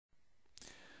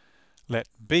Let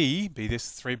B be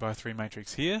this 3 by 3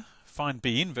 matrix here. Find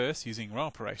B inverse using row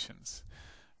operations.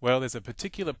 Well, there's a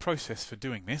particular process for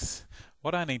doing this.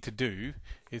 What I need to do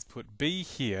is put B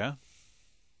here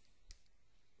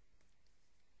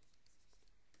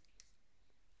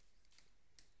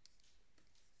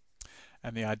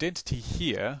and the identity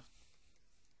here,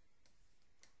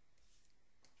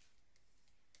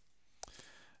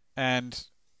 and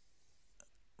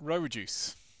row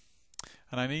reduce.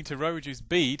 And I need to row reduce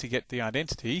B to get the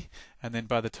identity, and then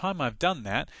by the time I've done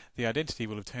that, the identity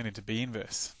will have turned into B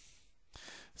inverse.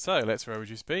 So let's row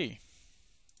reduce B.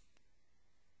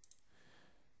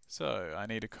 So I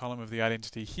need a column of the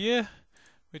identity here,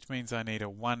 which means I need a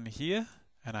 1 here,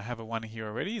 and I have a 1 here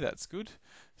already. That's good.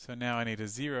 So now I need a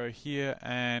 0 here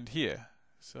and here.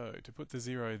 So to put the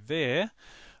 0 there,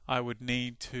 I would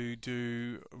need to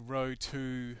do row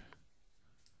 2.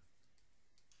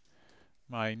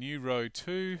 My new row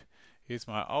 2 is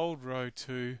my old row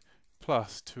 2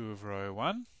 plus 2 of row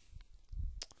 1.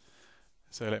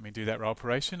 So let me do that row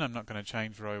operation. I'm not going to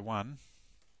change row 1.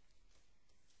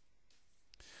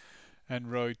 And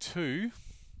row 2,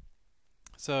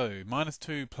 so minus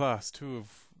 2 plus 2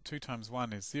 times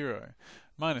 1 is 0.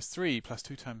 Minus 3 plus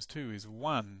 2 times 2 is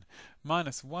 1.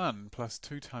 Minus 1 plus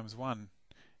 2 times 1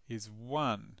 is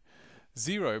 1.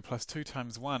 0 plus 2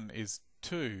 times 1 is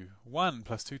 2. 1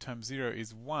 plus 2 times 0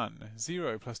 is 1.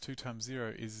 0 plus 2 times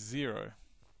 0 is 0.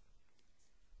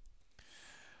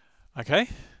 Okay,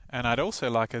 and I'd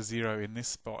also like a 0 in this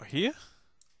spot here.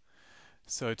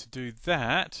 So to do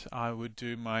that, I would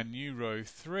do my new row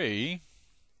 3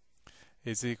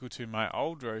 is equal to my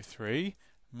old row 3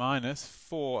 minus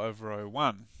 4 of row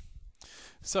 1.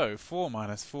 So 4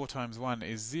 minus 4 times 1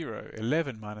 is 0.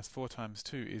 11 minus 4 times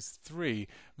 2 is 3.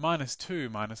 Minus 2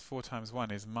 minus 4 times 1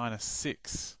 is minus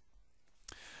 6.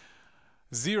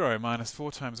 0 minus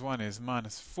 4 times 1 is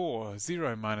minus 4.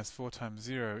 0 minus 4 times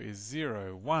 0 is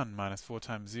 0. 1 minus 4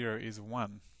 times 0 is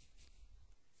 1.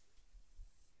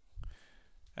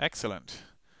 Excellent.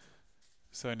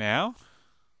 So now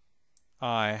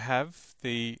I have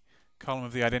the column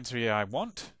of the identity I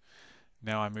want.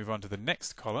 Now I move on to the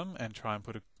next column and try and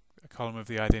put a column of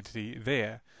the identity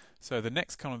there. So the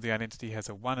next column of the identity has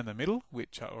a 1 in the middle,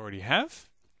 which I already have.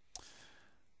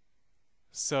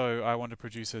 So I want to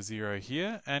produce a 0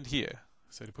 here and here.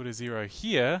 So to put a 0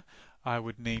 here, I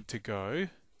would need to go,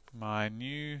 my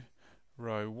new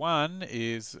row 1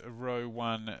 is row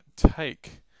 1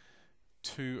 take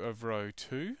 2 of row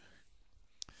 2.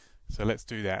 So let's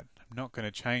do that. I'm not going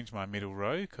to change my middle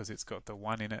row because it's got the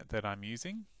 1 in it that I'm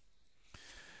using.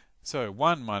 So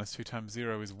 1 minus 2 times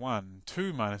 0 is 1.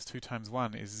 2 minus 2 times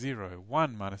 1 is 0.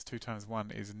 1 minus 2 times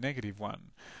 1 is negative 1.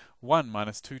 1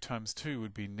 minus 2 times 2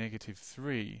 would be negative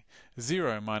 3.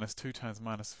 0 minus 2 times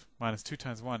minus 2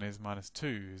 times 1 is minus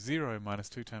 2. 0 minus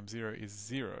 2 times 0 is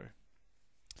 0.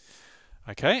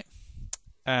 Okay,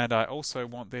 and I also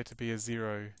want there to be a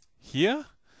 0 here.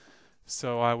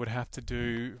 So I would have to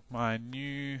do my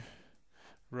new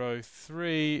row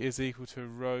 3 is equal to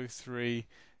row 3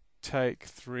 take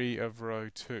 3 of row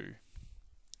 2.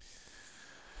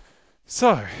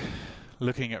 So,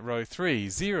 looking at row 3,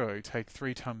 0 take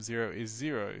 3 times 0 is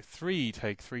 0. 3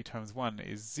 take 3 times 1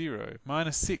 is 0.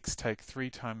 Minus 6 take 3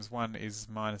 times 1 is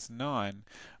minus 9.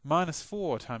 Minus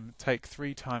 4 take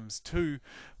 3 times 2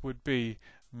 would be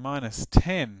minus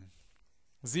 10.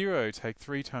 0 take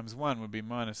 3 times 1 would be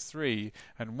minus 3.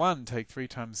 And 1 take 3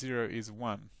 times 0 is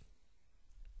 1.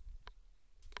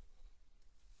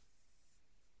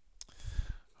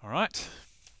 Alright,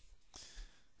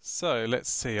 so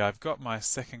let's see, I've got my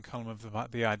second column of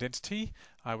the identity.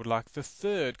 I would like the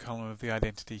third column of the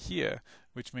identity here,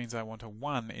 which means I want a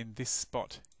 1 in this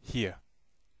spot here.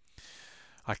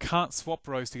 I can't swap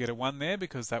rows to get a 1 there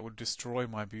because that would destroy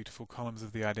my beautiful columns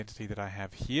of the identity that I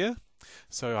have here.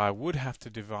 So I would have to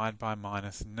divide by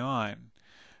minus 9.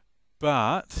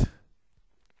 But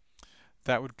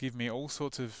that would give me all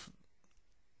sorts of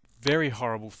very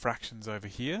horrible fractions over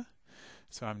here.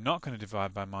 So I'm not going to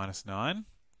divide by minus 9.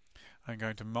 I'm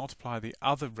going to multiply the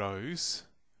other rows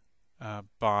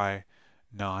by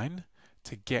 9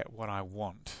 to get what I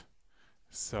want.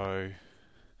 So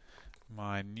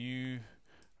my new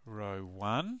row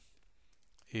 1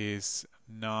 is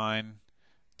 9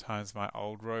 times my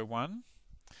old row 1.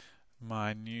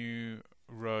 My new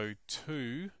row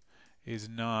 2 is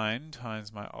 9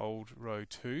 times my old row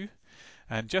 2.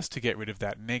 And just to get rid of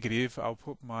that negative, I'll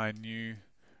put my new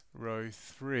row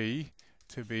 3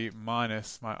 to be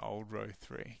minus my old row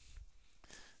 3.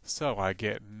 So I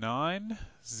get 9,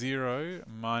 0,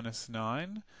 minus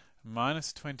 9,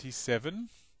 minus 27,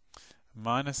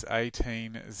 minus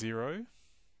 18, 0,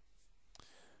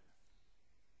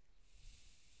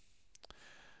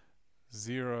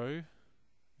 0,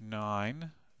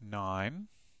 9, 9,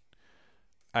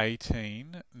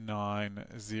 18, 9,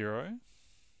 0,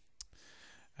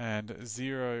 and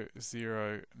 0,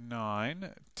 0,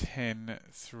 9, 10,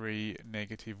 3,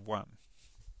 negative 1.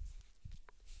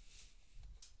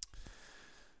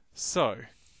 So,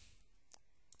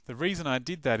 the reason I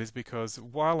did that is because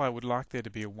while I would like there to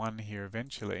be a 1 here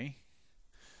eventually,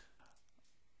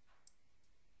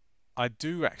 I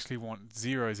do actually want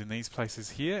zeros in these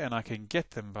places here, and I can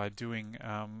get them by doing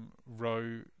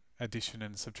row addition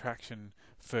and subtraction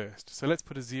first. So let's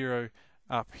put a 0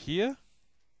 up here.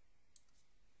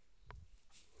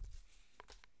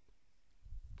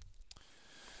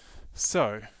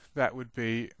 So that would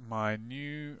be my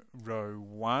new row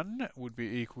 1 would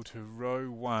be equal to row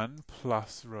 1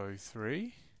 plus row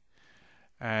 3.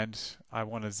 And I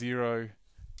want a 0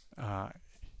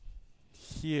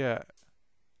 here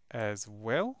as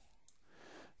well.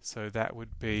 So that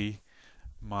would be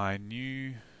my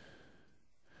new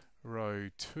row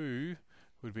 2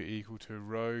 would be equal to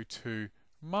row 2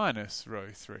 minus row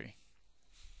 3.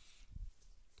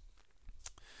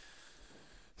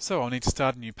 So I'll need to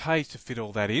start a new page to fit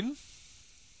all that in.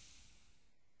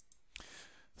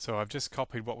 So I've just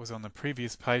copied what was on the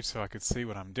previous page so I could see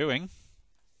what I'm doing.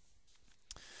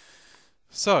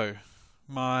 So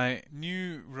my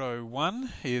new row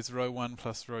 1 is row 1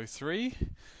 plus row 3.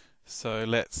 So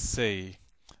let's see.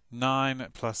 9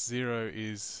 plus 0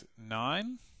 is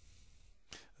 9.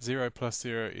 0 plus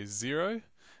 0 is 0.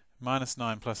 Minus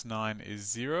 9 plus 9 is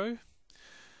 0.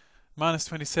 Minus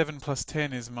 27 plus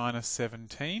 10 is minus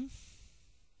 17.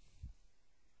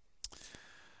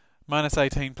 Minus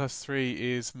 18 plus 3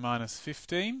 is minus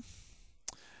 15.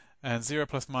 And 0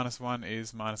 plus minus 1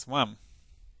 is minus 1.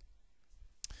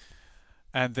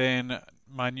 And then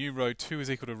my new row 2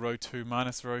 is equal to row 2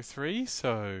 minus row 3.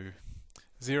 So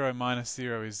 0 minus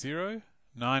 0 is 0.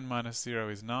 9 minus 0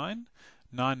 is 9.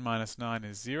 9 minus 9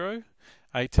 is 0.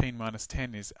 18 minus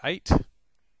 10 is 8.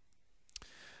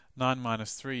 9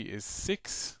 minus 3 is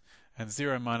 6. And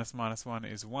 0 minus minus 1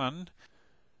 is 1.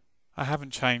 I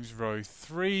haven't changed row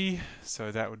 3,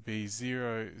 so that would be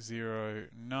 0, 0,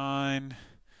 9,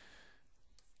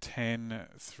 10,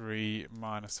 3,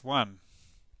 minus 1.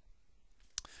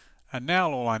 And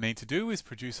now all I need to do is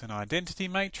produce an identity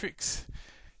matrix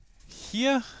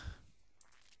here.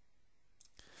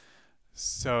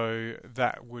 So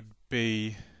that would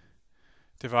be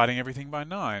dividing everything by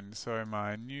 9. So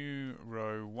my new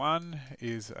row 1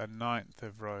 is a ninth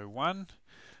of row 1.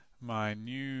 My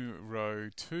new row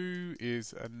 2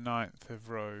 is a ninth of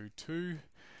row 2.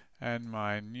 And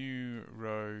my new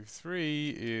row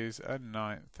 3 is a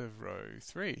ninth of row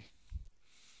 3.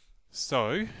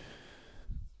 So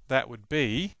that would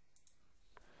be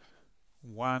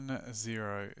 1,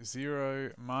 0,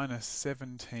 0, minus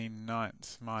 17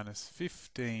 ninths, minus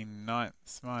 15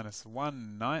 ninths, minus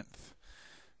 1 ninth,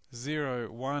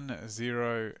 0, 1,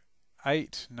 0,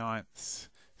 8 ninths,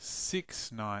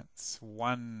 6 ninths,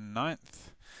 1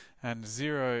 ninth, and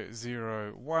 0,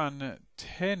 0, 1,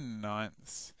 10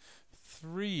 ninths,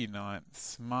 3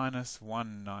 ninths, minus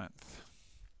 1 ninth.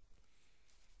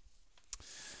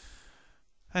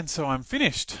 And so I'm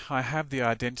finished. I have the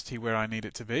identity where I need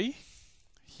it to be,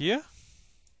 here,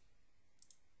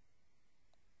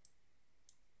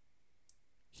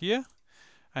 here,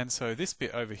 and so this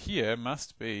bit over here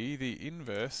must be the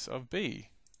inverse of B.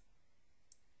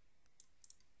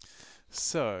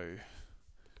 So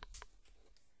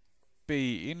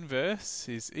B inverse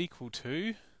is equal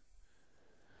to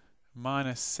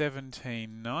minus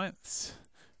 17 ninths,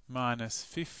 minus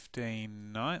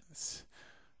 15 ninths,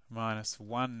 minus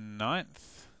 1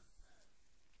 ninth,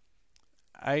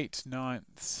 8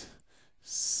 ninths,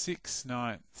 6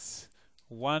 ninths,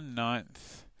 1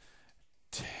 ninth,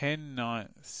 10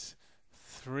 ninths,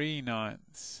 3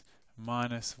 ninths,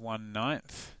 minus 1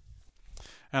 ninth.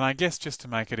 And I guess just to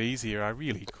make it easier, I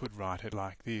really could write it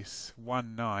like this.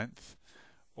 1 ninth,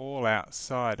 all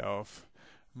outside of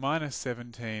minus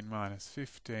 17, minus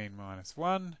 15, minus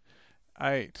 1,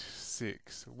 8,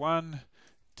 6, 1,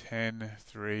 10,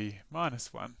 3,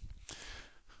 minus 1.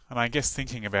 And I guess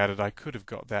thinking about it, I could have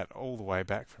got that all the way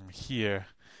back from here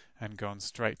and gone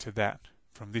straight to that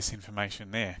from this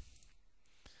information there.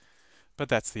 But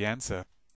that's the answer.